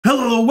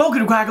Hello,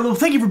 welcome to Quackalope.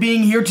 Thank you for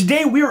being here.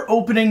 Today we are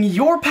opening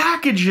your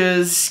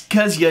packages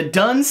because you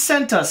done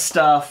sent us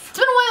stuff. It's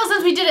been a while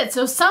since we did it,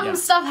 so some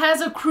stuff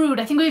has accrued.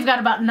 I think we've got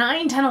about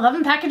 9, 10,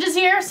 11 packages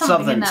here.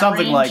 Something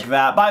like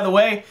that. By the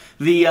way,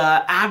 the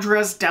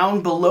address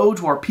down below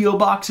to our P.O.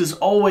 box is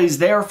always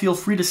there. Feel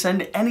free to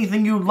send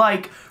anything you'd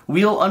like.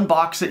 We'll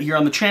unbox it here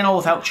on the channel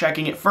without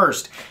checking it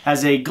first.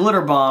 As a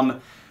glitter bomb.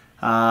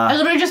 I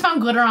literally just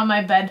found glitter on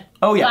my bed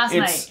last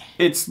night.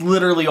 It's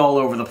literally all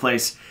over the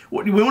place.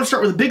 Do we want to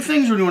start with the big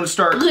things, or do you want to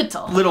start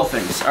little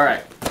things? All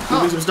right,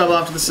 moving some stuff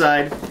off to the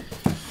side.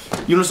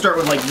 You want to start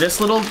with like this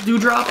little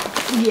dewdrop?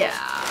 Yeah.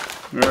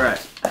 All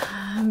right.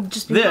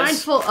 Just be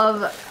mindful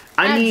of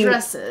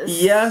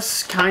addresses.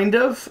 Yes, kind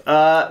of.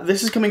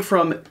 This is coming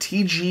from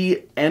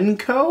TG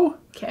Co.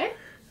 Okay.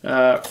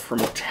 From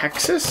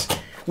Texas.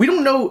 We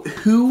don't know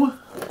who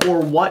or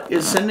what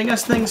is sending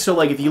us things, so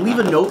like if you leave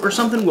a note or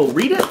something, we'll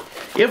read it.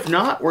 If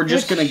not, we're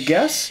just gonna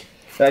guess.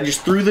 I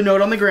just threw the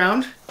note on the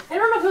ground. I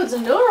don't know if it was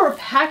a note or a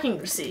packing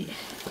receipt.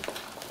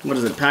 What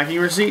is it, packing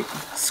receipt?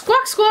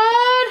 Squawk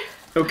Squad!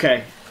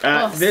 Okay,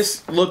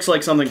 this looks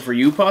like something for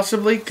you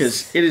possibly,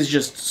 because it is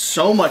just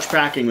so much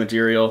packing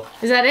material.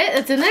 Is that it?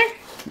 That's in there?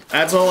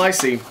 That's all I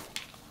see.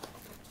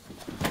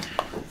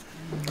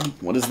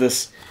 What is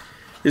this?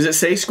 Does it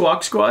say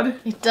Squawk Squad?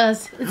 It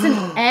does. It's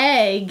an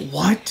egg.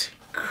 What?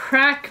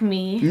 Crack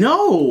me.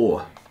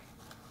 No!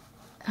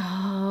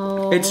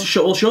 Oh.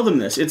 We'll show them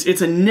this.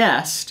 It's a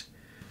nest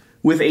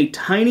with a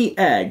tiny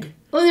egg.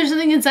 Oh, there's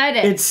something inside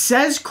it. It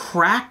says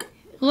crack.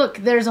 Look,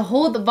 there's a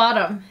hole at the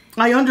bottom.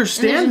 I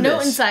understand and there's a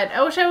note inside.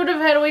 I wish I would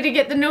have had a way to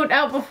get the note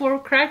out before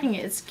cracking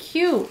it. It's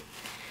cute.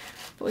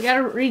 But we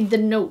gotta read the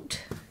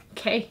note.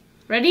 Okay,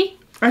 ready?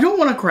 I don't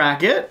want to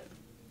crack it.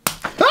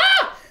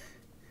 Ah!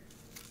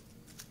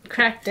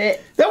 Cracked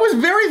it. That was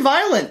very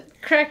violent.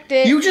 Cracked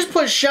it. You just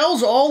put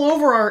shells all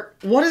over our...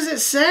 What does it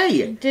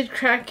say? I did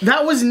crack.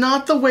 That was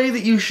not the way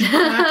that you should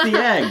crack the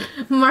egg.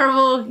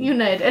 Marvel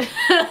United.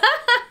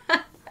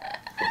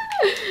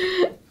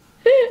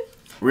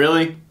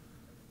 Really?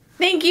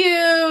 Thank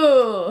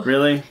you.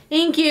 Really?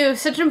 Thank you.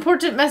 Such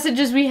important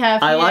messages we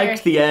have here. I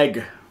liked the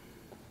egg.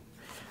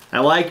 I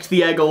liked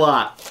the egg a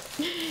lot.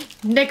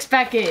 Next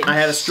package. I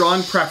had a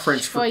strong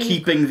preference for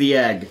keeping the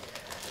egg.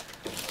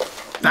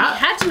 That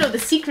had to know the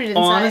secret inside.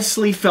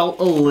 Honestly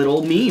felt a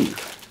little mean.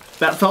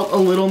 That felt a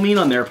little mean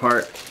on their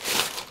part.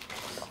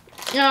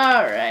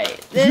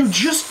 Alright. You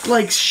just,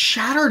 like,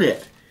 shattered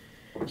it.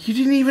 You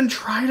didn't even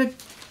try to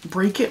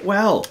break it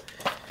well.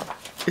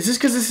 Is this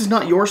because this is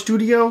not your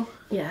studio?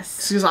 Yes. Is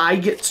this because I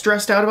get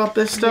stressed out about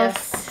this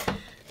stuff?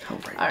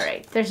 Yes.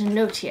 Alright, there's a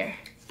note here.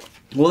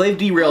 Well, they've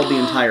derailed the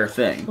entire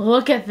thing.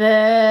 Look at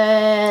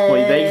this.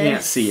 Well, they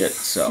can't see it,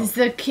 so. Is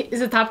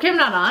the top cam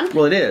not on?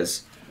 Well, it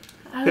is.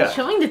 I was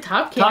showing the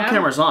top cam. Top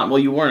camera's on. Well,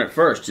 you weren't at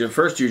first. At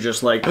first, you're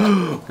just like,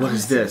 oh, what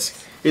is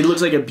this? It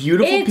looks like a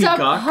beautiful peacock.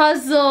 It's a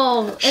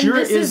puzzle, and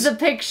this is the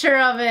picture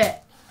of it.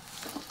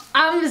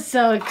 I'm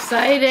so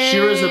excited.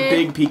 Shira's a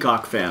big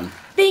peacock fan.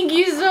 Thank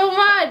you so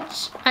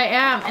much. I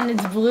am, and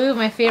it's blue,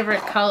 my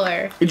favorite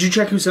color. Did you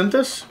check who sent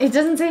this? It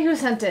doesn't say who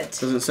sent it.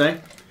 Doesn't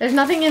say? There's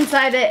nothing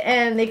inside it,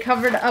 and they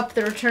covered up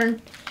the return.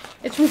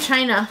 It's from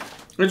China.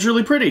 It's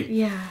really pretty.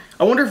 Yeah.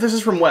 I wonder if this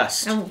is from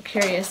West. I'm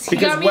curious.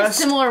 Because got me a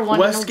similar one.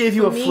 West gave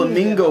you a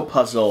flamingo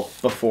puzzle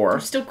before.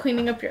 I'm still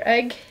cleaning up your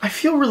egg. I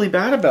feel really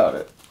bad about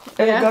it.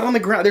 And it got on the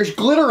ground. There's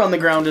glitter on the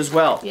ground as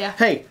well. Yeah.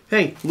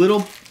 Hey,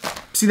 little...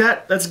 See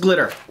that? That's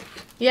glitter.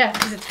 Yeah,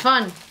 because it's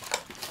fun.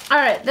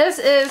 Alright, this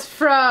is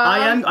from...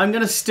 I'm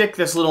going to stick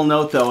this little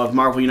note, though, of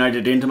Marvel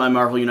United into my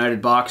Marvel United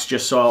box,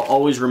 just so I'll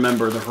always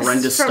remember the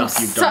horrendous stuff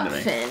you've done to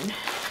me.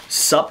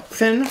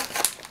 Supfin?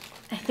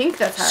 I think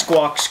that's how...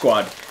 Squawk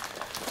Squad.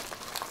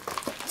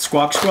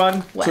 Squawk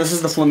Squad? West. So this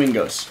is the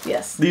flamingos.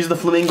 Yes. These are the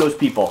flamingos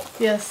people.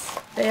 Yes,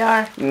 they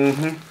are.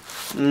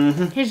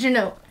 Here's your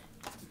note.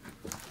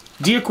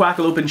 Dear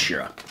Quackalope and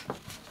Shira,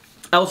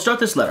 I'll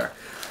start this letter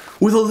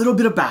with a little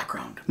bit of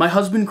background. My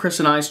husband Chris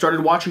and I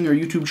started watching your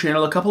YouTube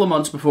channel a couple of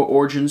months before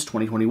Origins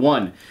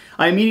 2021.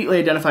 I immediately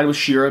identified with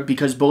Shira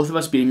because both of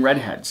us being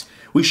redheads.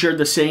 We shared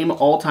the same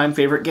all-time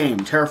favorite game,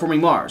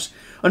 Terraforming Mars.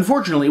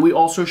 Unfortunately, we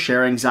also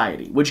share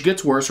anxiety, which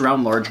gets worse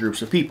around large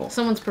groups of people.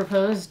 Someone's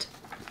proposed.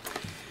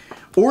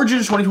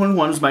 Origins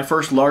 2021 was my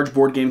first large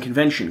board game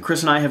convention.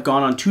 Chris and I have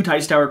gone on 2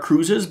 Tice Tower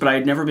cruises, but I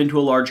had never been to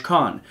a large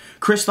con.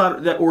 Chris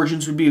thought that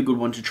Origins would be a good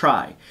one to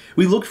try.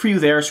 We looked for you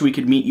there so we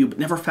could meet you, but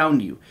never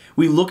found you.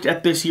 We looked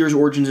at this year's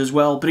Origins as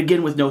well, but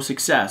again with no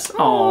success.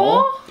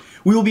 Aww.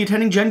 We will be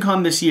attending Gen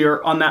Con this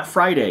year on that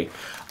Friday.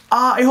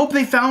 I hope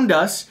they found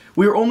us.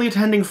 We are only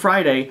attending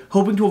Friday,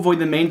 hoping to avoid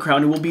the main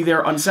crowd, and we'll be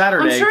there on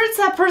Saturday. I'm sure it's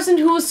that person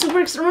who was super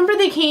excited. Remember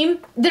they came?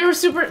 They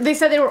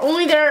said they were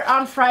only there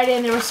on Friday,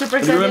 and they were super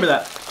excited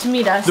to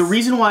meet us. The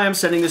reason why I'm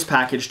sending this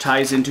package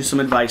ties into some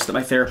advice that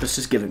my therapist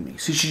has given me.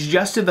 So she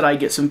suggested that I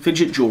get some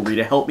fidget jewelry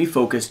to help me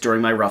focus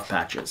during my rough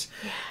patches.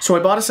 So I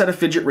bought a set of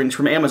fidget rings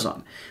from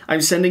Amazon.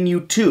 I'm sending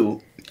you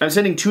 2, I'm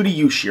sending 2 to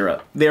you,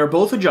 Shira. They are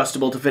both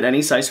adjustable to fit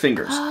any size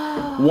fingers.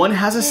 One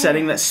has a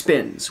setting that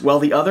spins, while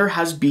the other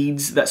has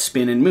beads that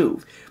spin and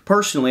move.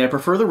 Personally, I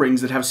prefer the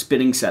rings that have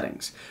spinning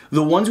settings.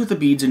 The ones with the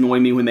beads annoy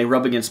me when they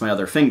rub against my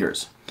other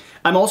fingers.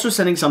 I'm also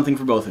sending something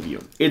for both of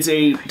you. It's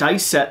a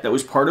dice set that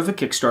was part of a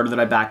Kickstarter that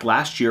I backed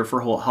last year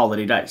for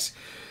holiday dice.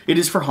 It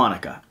is for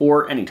Hanukkah,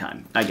 or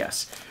anytime, I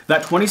guess.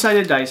 That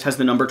 20-sided dice has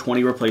the number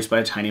 20 replaced by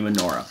a tiny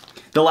menorah.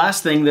 The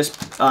last thing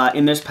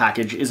in this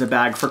package is a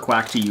bag for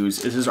Quack to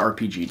use is his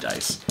RPG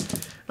dice.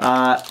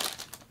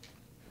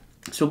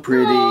 So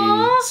pretty.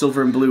 Aww.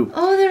 Silver and blue.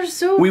 Oh, they're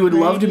so We would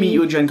pretty. love to meet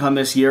you at Gen Con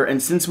this year,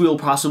 and since we will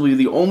possibly be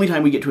the only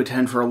time we get to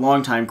attend for a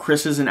long time,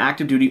 Chris is an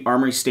active duty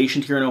Armory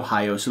stationed here in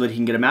Ohio so that he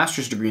can get a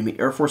master's degree in the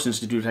Air Force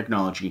Institute of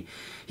Technology.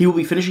 He will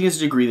be finishing his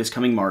degree this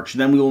coming March.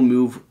 Then we will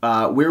move.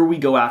 Where we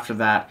go after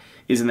that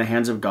is in the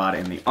hands of God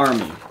and the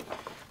Army.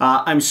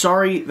 I'm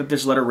sorry that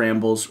this letter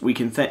rambles. We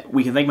can thank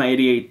my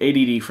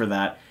ADD for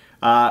that.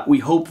 We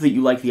hope that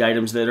you like the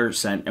items that are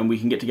sent, and we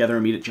can get together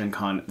and meet at Gen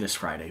Con this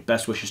Friday.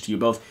 Best wishes to you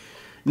both.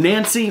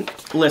 Nancy,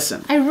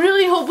 listen. I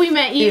really hope we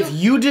met you. If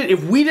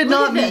we did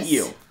not meet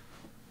you,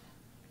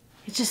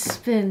 it just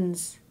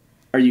spins.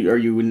 Are you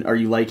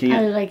liking it?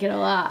 I like it a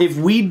lot. If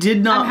we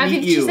did not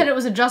meet you, she said it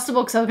was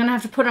adjustable because I was gonna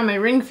have to put it on my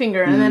ring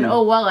finger, and then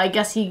oh well, I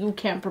guess you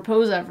can't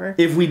propose ever.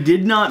 If we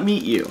did not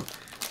meet you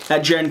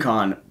at Gen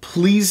Con,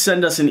 please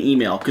send us an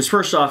email. Because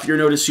first off, your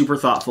note is super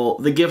thoughtful.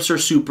 The gifts are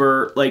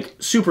super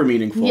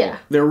meaningful. Yeah.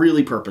 They're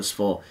really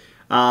purposeful.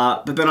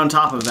 But then on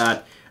top of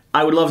that,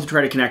 I would love to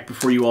try to connect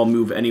before you all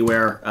move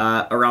anywhere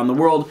around the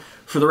world.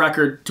 For the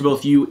record, to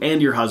both you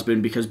and your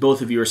husband, because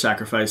both of you are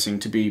sacrificing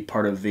to be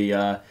part of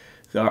the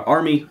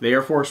Army, the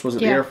Air Force. Was it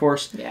the Air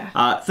Force?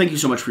 Yeah. Thank you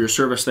so much for your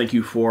service. Thank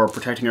you for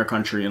protecting our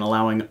country and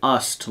allowing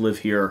us to live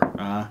here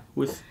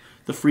with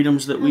the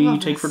freedoms that we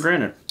take for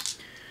granted.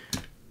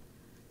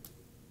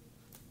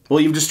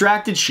 Well, you've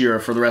distracted Shira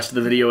for the rest of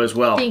the video as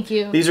well. Thank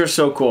you. These are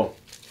so cool.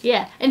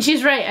 Yeah, and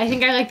she's right. I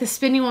think I like the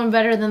spinny one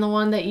better than the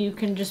one that you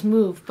can just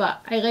move, but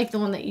I like the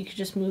one that you can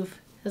just move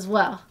as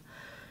well.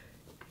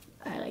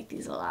 I like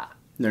these a lot.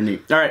 They're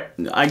neat. All right,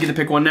 I get to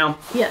pick one now?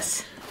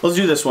 Yes. Let's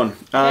do this one.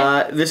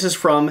 Okay. This is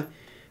from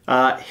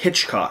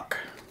Hitchcock.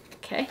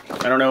 Okay.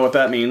 I don't know what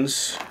that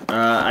means.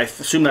 I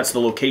assume that's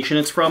the location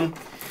it's from.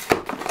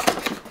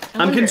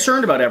 I'm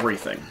concerned about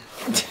everything.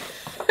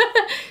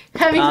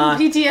 Having some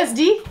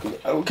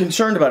PTSD?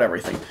 Concerned about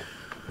everything.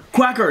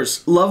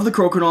 Quackers, love the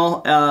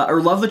crokinole,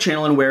 or love the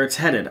channel and where it's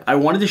headed. I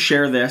wanted to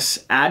share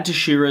this, add to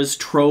Shira's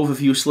trove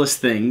of useless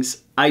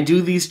things. I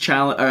do these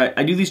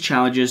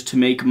challenges to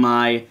make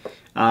my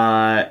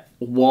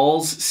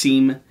walls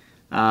seem.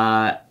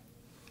 I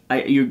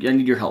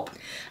need your help.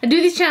 I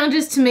do these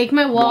challenges to make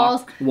my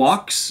walls.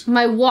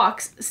 My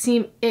walks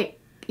seem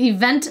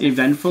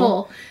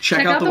eventful.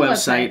 Check out the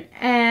website.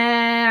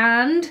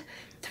 And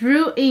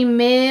through a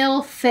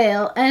mail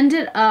fail,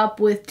 ended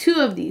up with 2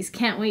 of these.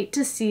 Can't wait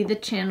to see the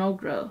channel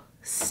grow.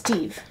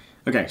 Steve.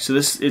 Okay, so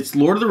it's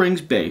Lord of the Rings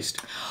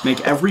based.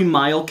 Make every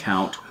mile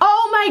count.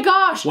 Oh my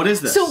gosh! What is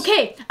this? So,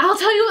 okay, I'll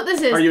tell you what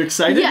this is. Are you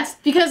excited? Yes,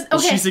 because, okay.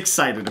 Well, she's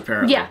excited,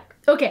 apparently. Yeah.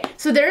 Okay,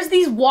 so there's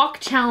these walk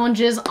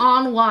challenges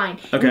online.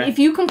 Okay. And if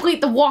you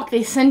complete the walk,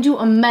 they send you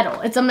a medal.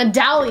 It's a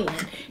medallion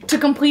to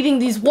completing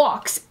these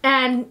walks.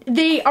 And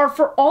they are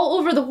for all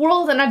over the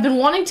world, and I've been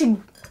wanting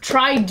to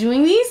try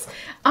doing these.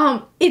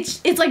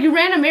 It's like you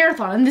ran a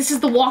marathon, and this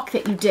is the walk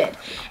that you did.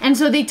 And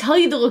so they tell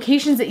you the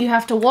locations that you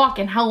have to walk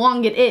and how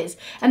long it is.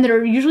 And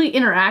they're usually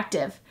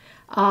interactive.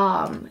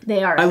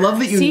 They are. I love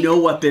that you know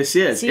what this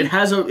is. See? It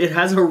has a ring It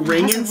has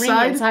inside. A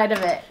ring inside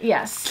of it.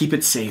 Yes. Keep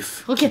it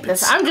safe. Look at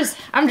this. I'm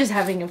just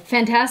having a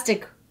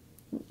fantastic.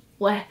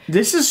 What?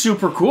 This is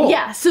super cool.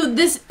 Yeah. So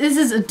this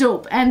is a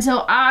dope, and so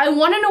I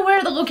want to know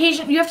where the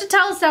location. You have to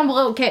tell us down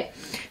below. Okay.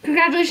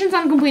 Congratulations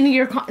on completing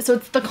your. So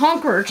it's the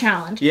Conqueror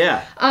Challenge.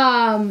 Yeah.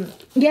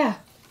 Yeah.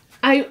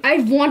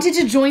 I've wanted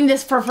to join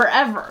this for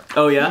forever.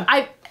 Oh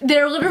yeah.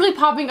 They're literally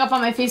popping up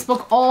on my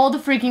Facebook all the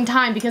freaking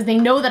time because they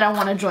know that I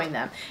want to join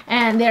them.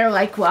 And they're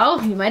like,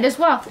 well, you might as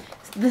well.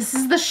 This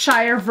is the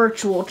Shire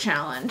Virtual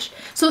Challenge.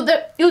 So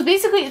it was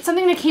basically, it's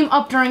something that came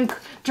up during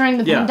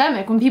the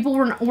pandemic when people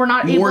were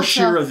not able to... More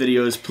Shira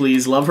videos,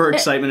 please. Love her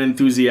excitement and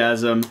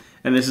enthusiasm.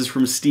 And this is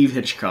from Steve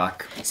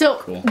Hitchcock. So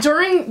cool.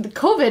 During the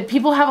COVID,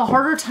 people had a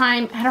harder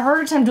time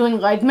doing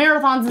like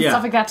marathons and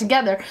stuff like that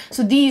together.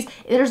 So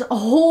there's a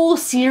whole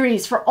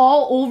series for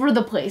all over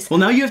the place. Well,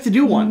 now you have to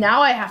do one.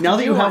 Now I have to do one. Now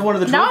that you have one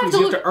of the trophies,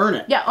 you have to earn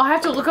it. Yeah, I'll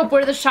have to look up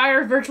where the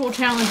Shire Virtual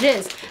Challenge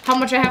is, how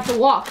much I have to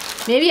walk.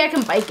 Maybe I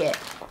can bike it.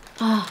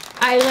 Oh,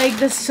 I like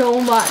this so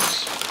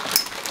much.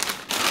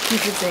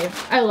 Keep it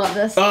safe. I love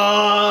this.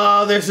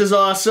 Oh, this is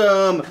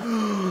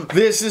awesome.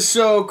 This is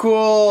so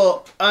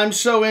cool. I'm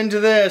so into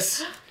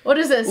this. What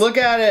is this? Look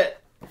at it.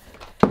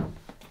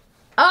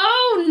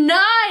 Oh,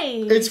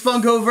 nice. It's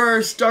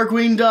Funkoverse,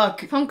 Darkwing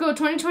Duck. Funko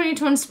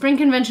 2021 Spring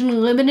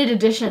Convention Limited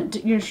Edition.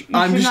 You should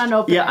not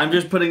open it. Yeah, I'm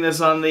just putting this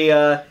on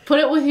the... Put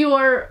it with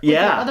your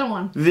other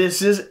one.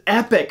 This is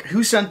epic.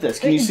 Who sent this?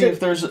 Can you see if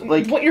there's,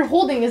 like... What you're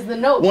holding is the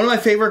note. One of my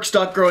favorite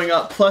stuff growing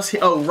up, plus...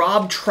 Oh,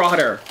 Rob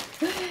Trotter.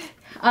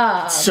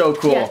 So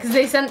cool. Yeah, because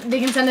they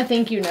can send a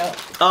thank you note.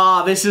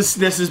 Ah, this is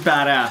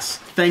badass.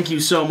 Thank you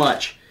so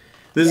much.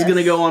 This is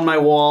gonna go on my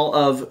wall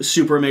of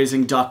super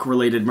amazing duck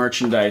related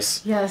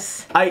merchandise.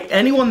 Yes.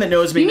 Anyone that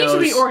knows me knows. You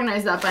need to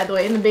reorganize that, by the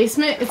way, in the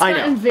basement. It's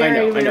gotten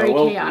very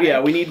Well, chaotic.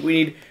 yeah, we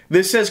need.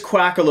 This says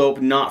Quackalope,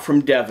 not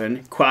from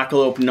Devon.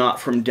 Quackalope, not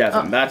from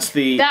Devon. That's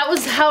the. That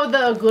was how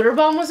the glitter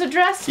bomb was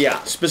addressed.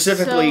 Yeah,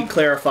 specifically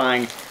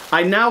clarifying.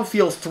 I now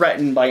feel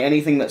threatened by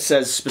anything that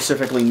says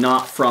specifically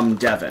not from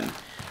Devon.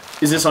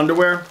 Is this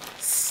underwear?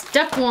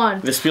 Step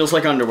 1. This feels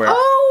like underwear.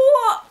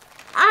 Oh,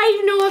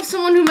 I know of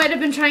someone who might have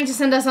been trying to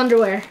send us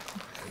underwear.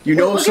 You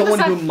know of someone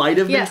who might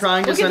have been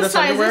trying to send us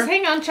underwear?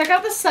 Hang on, check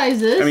out the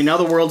sizes. I mean, now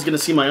the world's gonna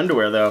see my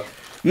underwear, though.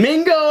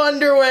 Mingo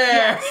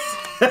underwear! Yes.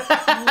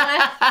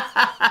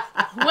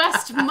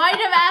 West might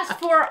have asked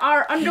for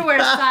our underwear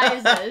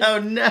sizes. Oh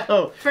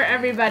no! For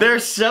everybody. They're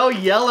so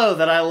yellow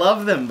that I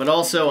love them, but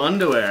also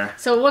underwear.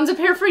 So one's a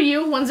pair for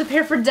you, one's a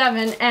pair for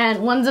Devin,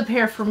 and one's a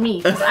pair for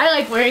me. Because I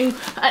like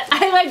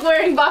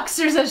wearing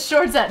boxers as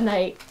shorts at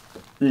night.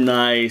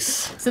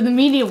 Nice. So the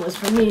medium was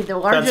for me. The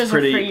largest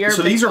were for your.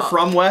 So these are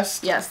from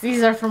West? Yes,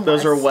 these are from West.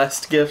 Those are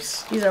West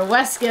gifts? These are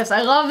West gifts.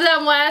 I love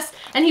them, West.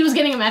 And he was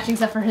getting a matching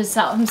set for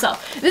himself.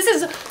 This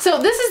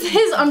is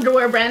his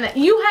underwear brand that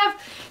you have.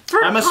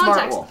 For I'm a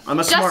context, Smartwool. I'm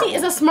a Jesse Smartwool.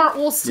 is a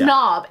Smartwool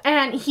snob,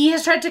 and he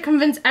has tried to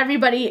convince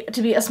everybody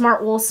to be a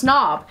Smartwool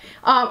snob.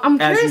 I'm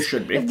curious As you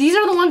should be. if these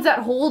are the ones that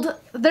hold.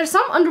 There's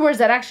some underwears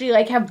that actually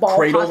like have ball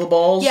Cradle the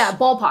balls? Yeah,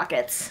 ball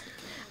pockets.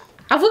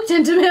 I've looked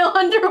into male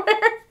underwear.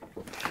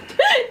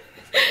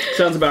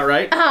 Sounds about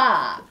right.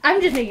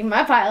 I'm just making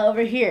my pile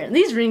over here.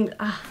 These rings.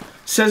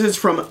 Says it's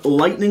from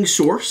Lightning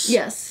Source.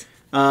 Yes.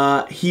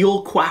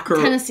 Hale Quacker.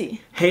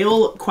 Tennessee.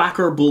 Hale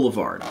Quacker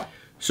Boulevard.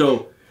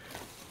 So,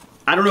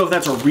 I don't know if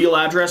that's a real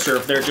address or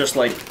if they're just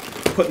like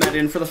putting that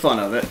in for the fun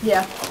of it.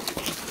 Yeah.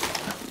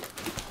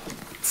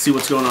 Let's see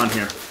what's going on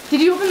here.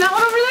 Did you open that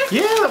one over there?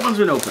 Yeah, that one's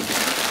been open.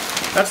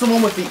 That's the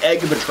one with the egg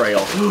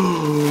betrayal.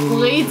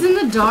 Blades in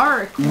the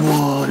dark.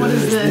 What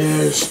is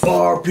this?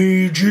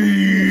 RPG.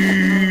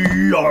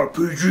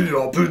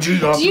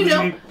 Do you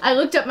know, I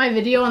looked up my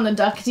video on the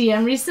Duck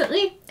DM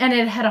recently, and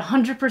it had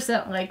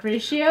 100% like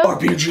ratio.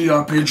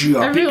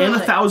 RPG. Really And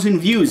 1,000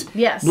 views.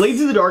 Yes.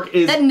 Blades in the Dark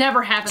is... That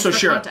never happens for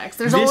sure, context.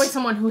 There's always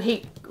someone who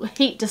hate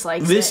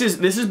dislikes this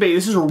it. This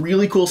is a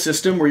really cool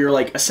system where you're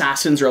like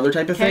assassins or other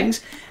type of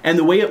things. And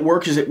the way it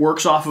works is it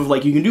works off of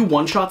like, you can do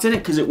one-shots in it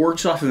because it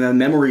works off of a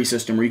memory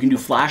system where you can do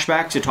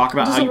flashbacks to talk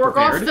about how you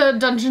prepared. Does it work off the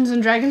Dungeons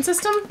and Dragons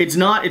system? It's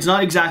not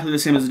exactly the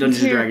same as the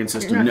Dungeons and Dragons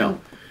system, no.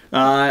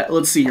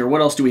 Let's see here.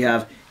 What else do we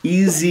have?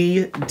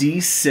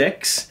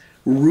 EZD6,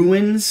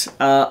 Ruins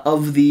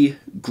of the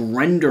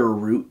Grender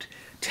Route,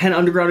 10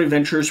 underground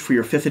adventures for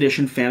your 5th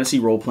edition fantasy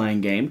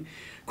role-playing game,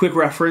 quick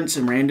reference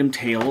and random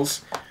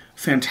tales,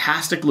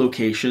 fantastic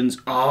locations.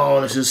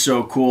 Oh, this is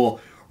so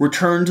cool.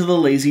 Return of the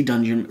Lazy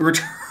Dungeon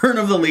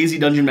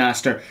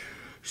Master.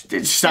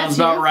 It sounds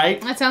about right.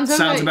 That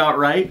sounds about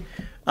right.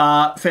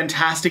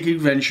 Fantastic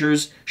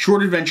adventures,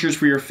 short adventures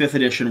for your 5th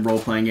edition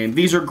role-playing game.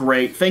 These are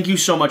great. Thank you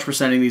so much for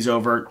sending these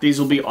over. These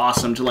will be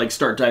awesome to like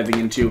start diving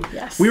into.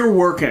 Yes. We are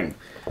working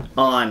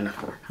on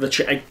the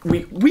channel.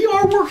 We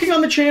are working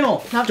on the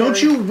channel.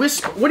 Don't you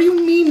whisper? What do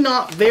you mean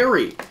not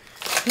very?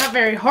 Not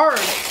very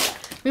hard.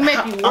 We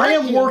might be working. I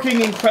am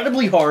working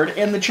incredibly hard,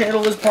 and the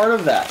channel is part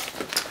of that.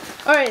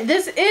 All right,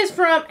 this is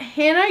from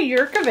Hannah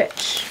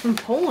Yurkovich from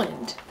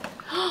Poland.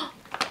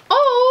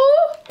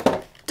 Oh,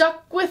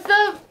 duck with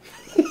the...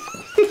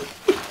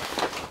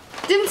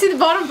 Didn't see the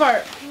bottom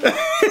part.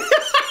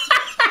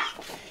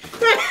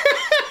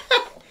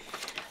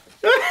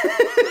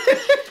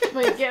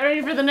 Wait, get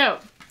ready for the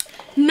note.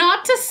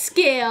 Not to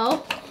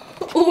scale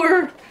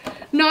or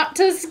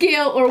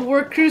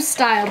work crew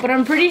style, but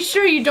I'm pretty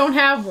sure you don't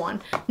have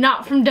one.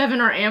 Not from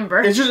Devin or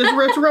Amber. It's a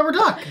rubber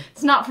duck.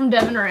 It's not from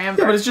Devin or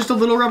Amber. Yeah, but it's just a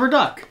little rubber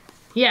duck.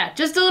 Yeah,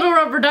 just a little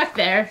rubber duck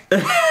there.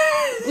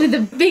 With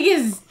the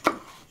biggest...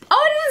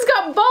 Oh, it's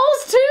got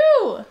balls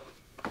too!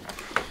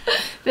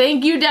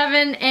 Thank you,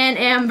 Devin and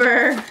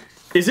Amber.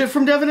 Is it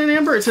from Devin and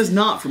Amber? It says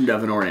not from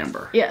Devin or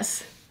Amber.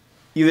 Yes.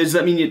 Does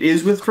that mean it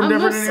is from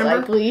Devin and Amber?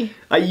 Most likely.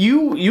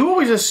 You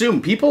always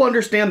assume. People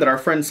understand that our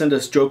friends send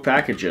us joke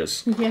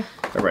packages. Yeah.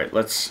 All right,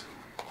 let's...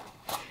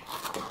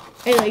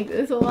 I like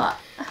this a lot.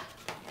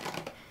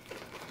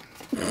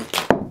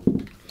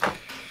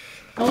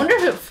 I wonder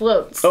if it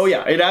floats. Oh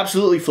yeah, it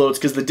absolutely floats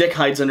because the dick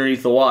hides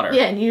underneath the water.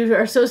 Yeah, and you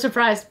are so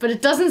surprised, but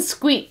it doesn't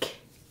squeak.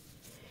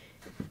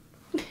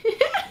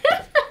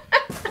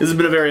 This has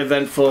been a very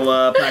eventful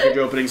package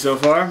opening so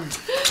far.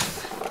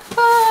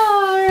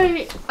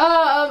 Alright.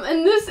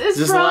 And this is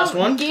this from the last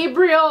one?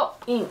 Gabriel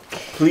Inc.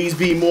 Please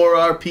be more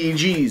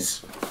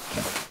RPGs.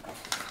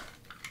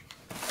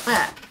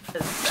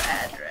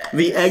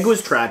 The egg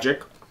was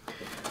tragic.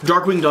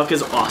 Darkwing Duck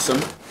is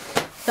awesome.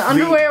 The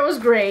underwear was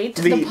great.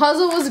 The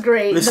puzzle was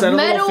great. The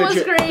medal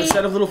was great. The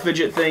set of little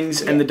fidget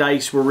things and the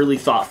dice were really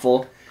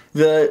thoughtful.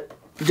 The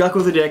duck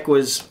with a dick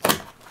was...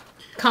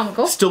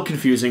 comical. Still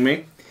confusing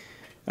me.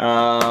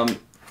 And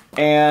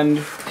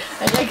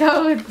I like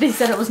how they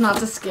said it was not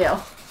to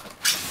scale.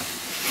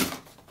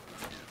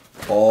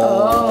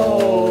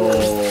 Oh.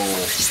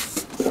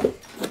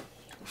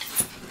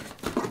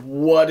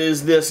 What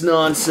is this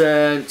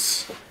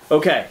nonsense?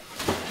 Okay.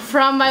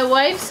 From my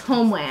wife's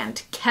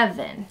homeland,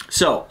 Kevin.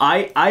 So,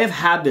 I have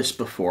had this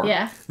before.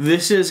 Yeah.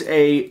 This is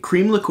a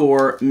cream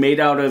liqueur made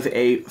out of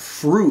a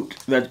fruit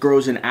that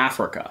grows in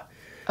Africa.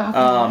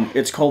 Okay.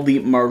 It's called the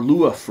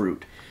marula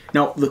fruit.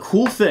 Now, the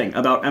cool thing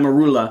about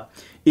amarula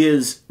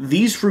is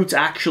these fruits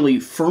actually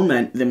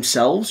ferment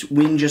themselves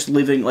when just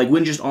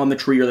on the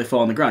tree or they fall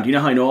on the ground. You know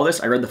how I know all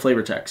this? I read the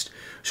flavor text.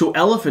 So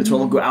elephants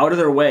will go out of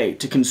their way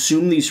to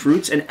consume these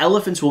fruits, and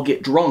elephants will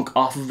get drunk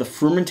off of the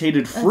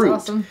fermented fruit.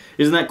 That's awesome.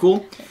 Isn't that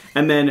cool?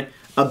 And then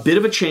a bit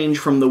of a change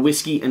from the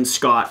whiskey and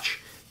scotch,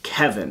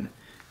 Kevin.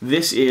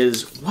 This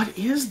is, what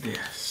is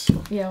this?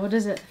 Yeah, what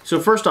is it? So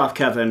first off,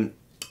 Kevin,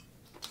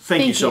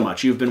 thank you so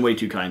much. You've been way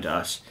too kind to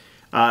us.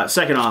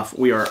 Second off,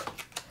 we are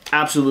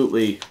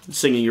absolutely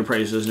singing your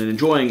praises and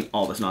enjoying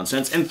all this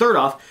nonsense. And third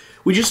off,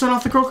 we just sent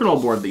off the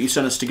crokinole board that you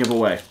sent us to give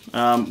away,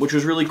 which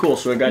was really cool.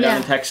 So a guy down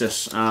in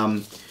Texas,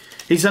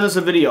 he sent us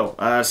a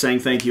video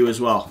saying thank you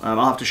as well.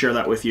 I'll have to share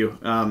that with you.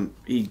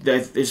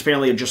 His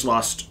family had just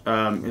lost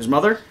his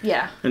mother.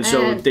 Yeah. And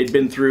so they'd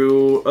been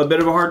through a bit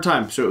of a hard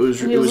time. So it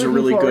was a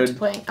really good...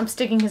 I'm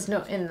sticking his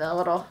note in the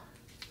little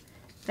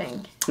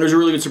thing. It was a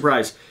really good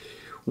surprise.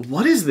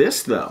 What is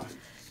this, though?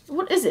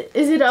 What is it?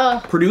 Is it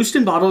a... Produced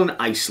and bottled in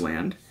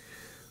Iceland.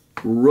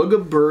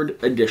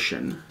 Rugabird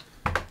edition.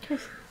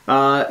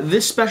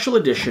 This special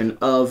edition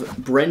of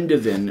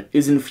Brendivin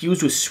is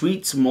infused with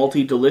sweet,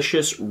 malty,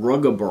 delicious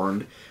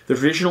Rugabird, the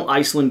traditional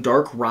Iceland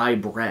dark rye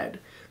bread.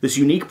 This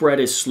unique bread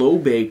is slow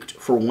baked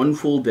for one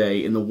full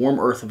day in the warm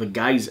earth of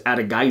at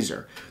a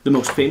geyser, the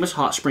most famous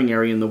hot spring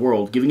area in the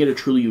world, giving it a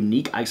truly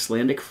unique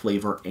Icelandic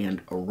flavor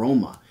and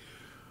aroma.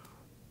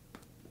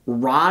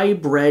 Rye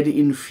bread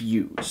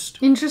infused.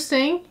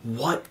 Interesting.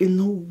 What in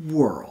the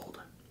world?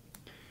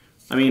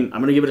 I mean, I'm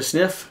going to give it a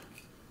sniff.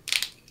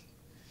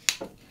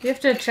 You have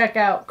to check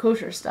out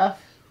kosher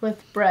stuff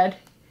with bread.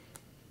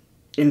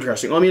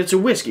 Interesting. Well, I mean, it's a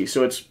whiskey,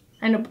 so it's...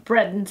 I know,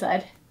 bread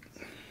inside.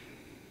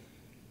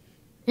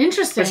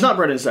 Interesting. It's not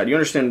bread inside. You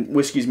understand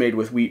whiskey's made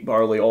with wheat,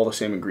 barley, all the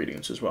same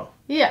ingredients as well.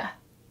 Yeah.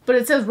 But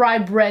it says rye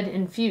bread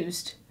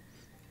infused.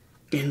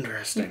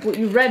 Interesting. What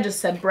you read just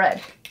said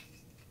bread.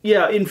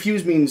 Yeah,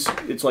 infused means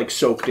it's like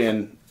soaked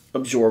in,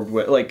 absorbed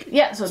with, like...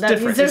 Yeah, so that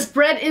means there's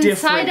bread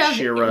inside of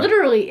it.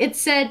 Literally, it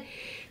said...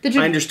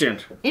 I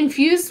understand.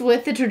 Infused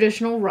with the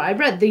traditional rye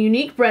bread. The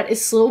unique bread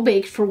is slow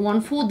baked for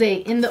one full day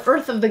in the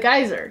earth of the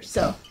geyser.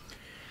 So,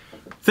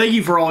 thank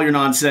you for all your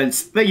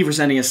nonsense. Thank you for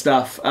sending us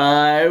stuff.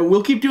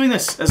 We'll keep doing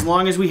this as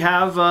long as we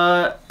have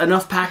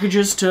enough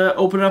packages to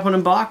open up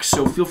and unbox.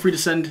 So feel free to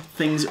send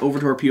things over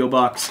to our P.O.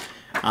 box,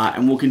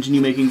 and we'll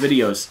continue making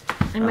videos.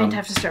 I might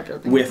have to start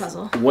building with the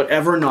puzzle.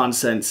 Whatever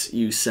nonsense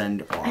you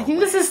send our I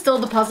think this is still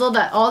the puzzle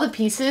that all the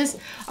pieces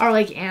are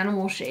like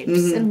animal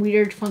shapes and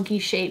weird, funky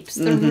shapes.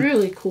 They're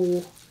really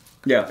cool.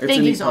 Yeah, it's Thank a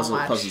you neat so puzzle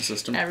much,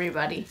 system.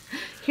 everybody.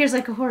 Here's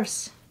like a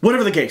horse.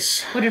 Whatever the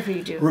case. Whatever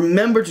you do.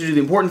 Remember to do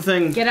the important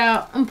thing. Get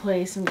out and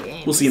play some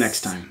games. We'll see you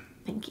next time.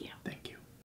 Thank you.